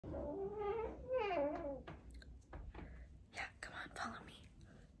Yeah, come on, follow me.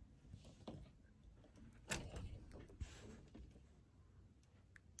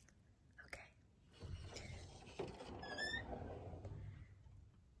 Okay.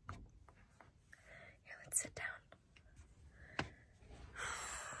 Here, let's sit down.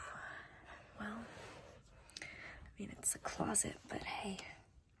 Well, I mean, it's a closet, but hey,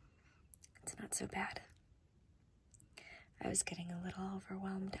 it's not so bad. I was getting a little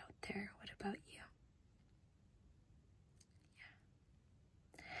overwhelmed out there. What about you? Yeah.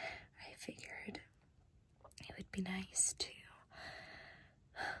 I figured it would be nice to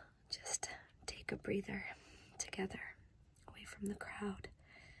just take a breather together, away from the crowd.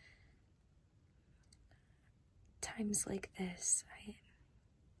 Times like this, I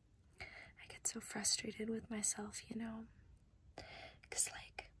get so frustrated with myself, you know, because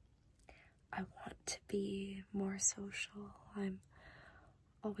like, I want to be more social. I'm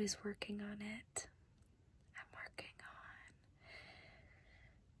always working on it. I'm working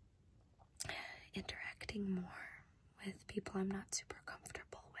on interacting more with people I'm not super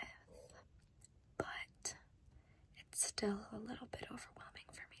comfortable with, but it's still a little bit overwhelming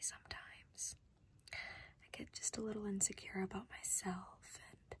for me sometimes. I get just a little insecure about myself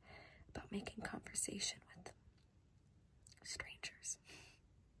and about making conversation with strangers.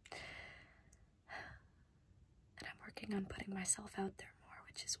 And I'm working on putting myself out there more,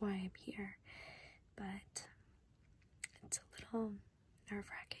 which is why I'm here. But it's a little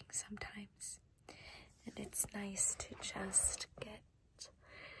nerve-wracking sometimes. And it's nice to just get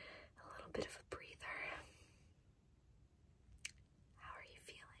a little bit of a breather. How are you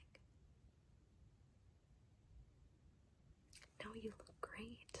feeling? No, you look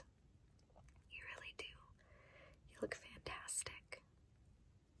great. You really do. You look fantastic.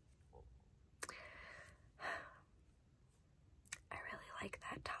 I really like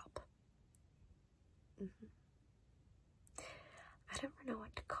that top. I don't know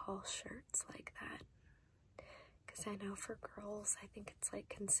what to call shirts like that. Because I know for girls, I think it's like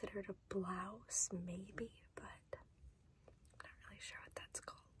considered a blouse, maybe, but I'm not really sure what that's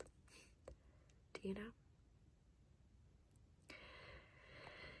called. Do you know?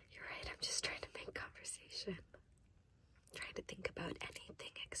 You're right, I'm just trying to make conversation. Trying to think about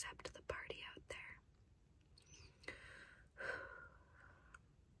anything except the party out there.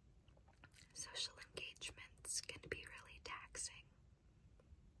 Social engagements can be really taxing,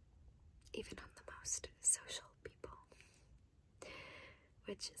 even on the most social people,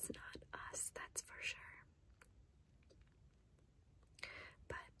 which is not us, that's for sure.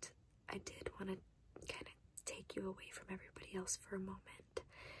 But I did want to kind of take you away from everybody else for a moment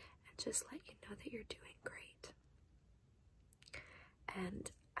and just let you know that you're doing great.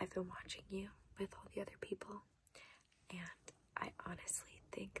 And I've been watching you with all the other people, and I honestly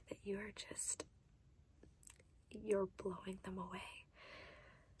think that you're blowing them away.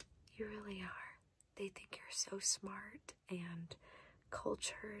 You really are. They think you're so smart and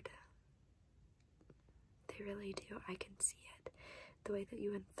cultured. They really do. I can see it. The way that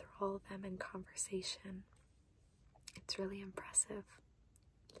you enthrall them in conversation. It's really impressive.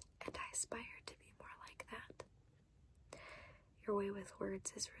 And I aspire to be more like that. Your way with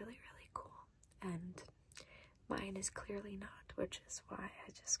words is really, really cool. And mine is clearly not, which is why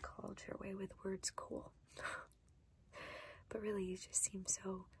I just called your way with words cool. But really, you just seem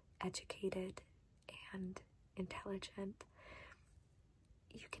so educated and intelligent.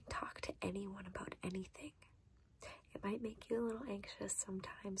 You can talk to anyone about anything. It might make you a little anxious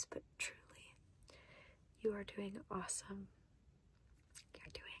sometimes, but truly, you are doing awesome.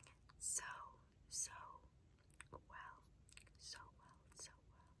 You're doing so well. So well.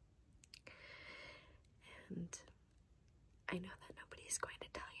 And I know that nobody's going to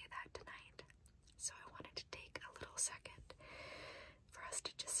tell you that tonight. So I wanted to take a little second for us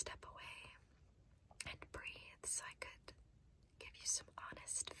to just step away and breathe so I could give you some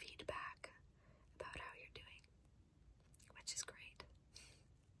honest feedback about how you're doing, which is great.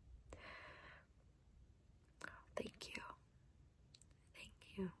 Oh, thank you. Thank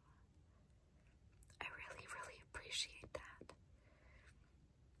you. I really, really appreciate that.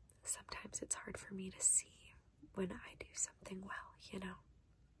 Sometimes it's hard for me to see when I do something well, you know?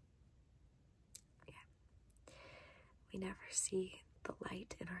 Yeah. We never see the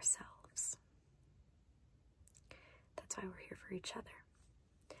light in ourselves. That's why we're here for each other.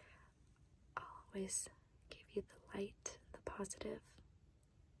 I'll always give you the light, the positive,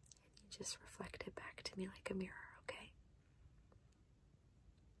 and you just reflect it back to me like a mirror, okay?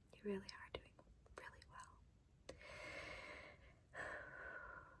 You really are doing really well. I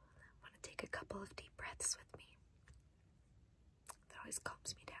want to take a couple of deep breaths with me. That always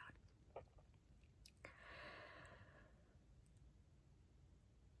calms me down.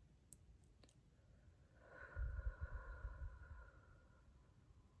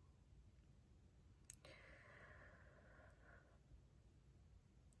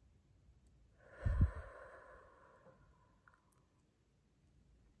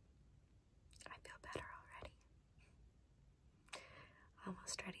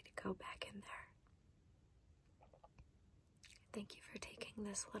 thank you for taking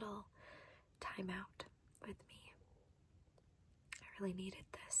this little time out with me. I really needed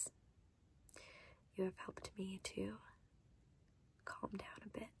this. You have helped me to calm down a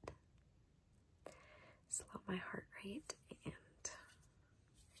bit, slow my heart rate, and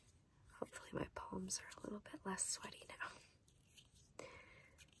hopefully my palms are a little bit less sweaty now.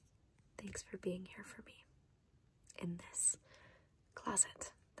 Thanks for being here for me in this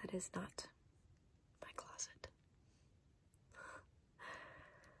closet that is not my closet.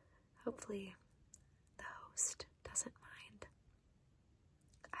 Hopefully the host doesn't mind.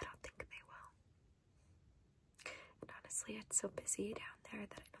 I don't think they will. And honestly, it's so busy down there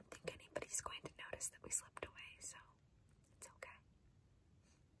that I don't think anybody's going to notice that we slipped away, so it's okay.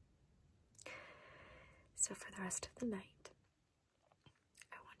 So for the rest of the night,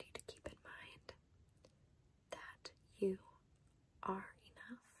 I want you to keep in mind that you are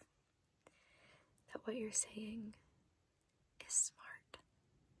enough, that what you're saying is smart.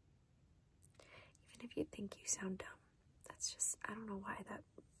 Even if you think you sound dumb, that's just, I don't know why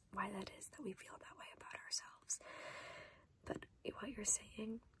that is that we feel that way about ourselves. But what you're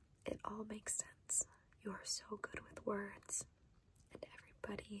saying, it all makes sense. You are so good with words, and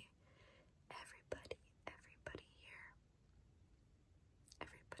everybody here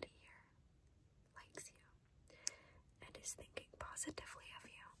likes you and is thinking positively of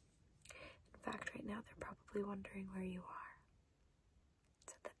you. In fact, right now they're probably wondering where you are,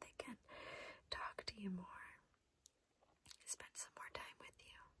 so that they can talk to you more, spend some more time with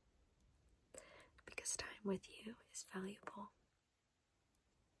you, because time with you is valuable.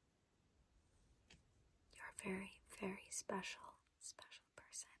 You're a very, very special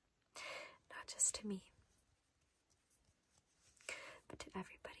person, not just to me, but to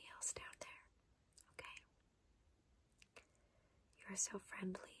everybody else down there, okay? You are so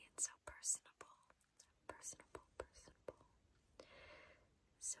friendly and so personable,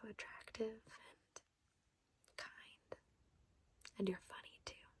 so attractive and kind, and you're funny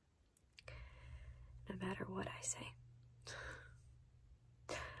too, no matter what I say.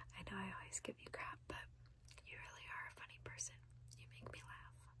 I know I always give you crap, but you really are a funny person. You make me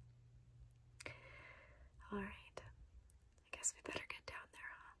laugh. Alright, I guess we better get down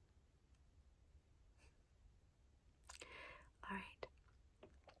there, huh? Alright,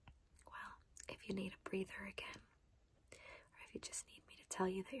 well, if you need a breather again, or if you just need me to tell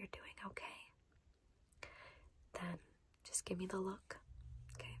you that you're doing okay, then just give me the look,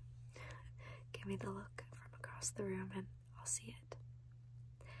 okay? Give me the look from across the room and I'll see it.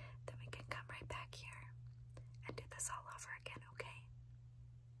 Then we can come right back here and do this all over again, okay?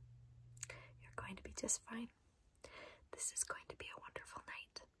 You're going to be just fine. This is going to be a wonderful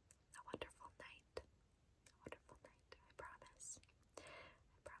night. A wonderful night. A wonderful night. I promise.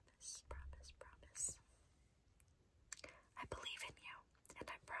 I believe in you, and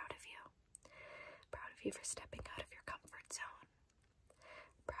I'm proud of you. Proud of you for stepping out of your comfort zone.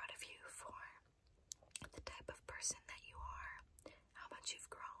 Proud of you for the type of person that you are, how much you've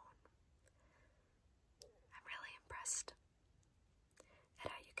grown. I'm really impressed at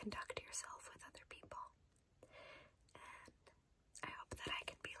how you conduct yourself with other people. And I hope that I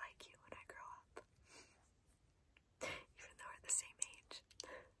can be like you when I grow up. Even though we're the same age.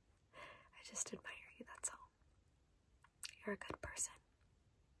 I just admire you, that's all. You're a good person.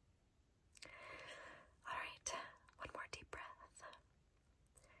 Alright, one more deep breath.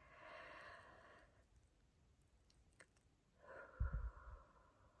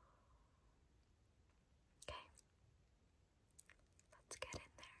 Okay. Let's get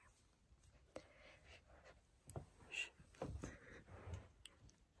in there. Shh.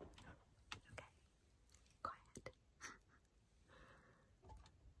 Okay. Quiet.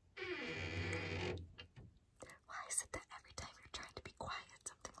 Why is it that every time you're trying to be quiet,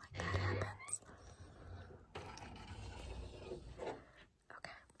 something like that happens?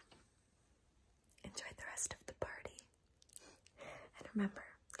 Okay. Enjoy the rest of the party. And remember,